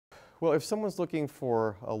Well, if someone's looking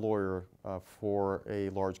for a lawyer for a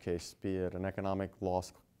large case, be it an economic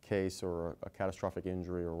loss case or a catastrophic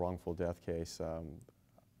injury or wrongful death case,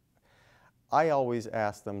 I always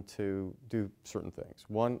ask them to do certain things.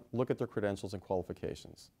 One, look at their credentials and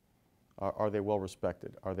qualifications. Are they well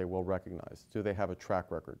respected? Are they well recognized? Do they have a track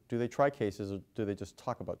record? Do they try cases, or do they just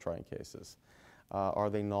talk about trying cases? Are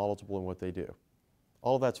they knowledgeable in what they do?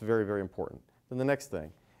 All of that's very, very important. Then the next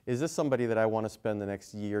thing, is this somebody that I want to spend the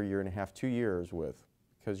next year, year and a half, 2 years with?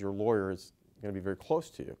 Because your lawyer is going to be very close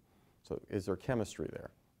to you. So is there chemistry there?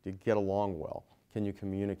 Do you get along well? Can you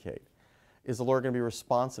communicate? Is the lawyer going to be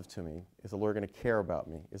responsive to me? Is the lawyer going to care about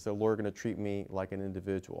me? Is the lawyer going to treat me like an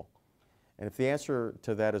individual? And if the answer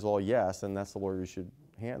to that is all yes, then that's the lawyer you should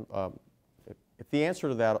if the answer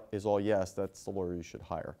to that is all yes, that's the lawyer you should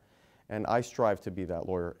hire. And I strive to be that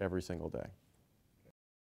lawyer every single day.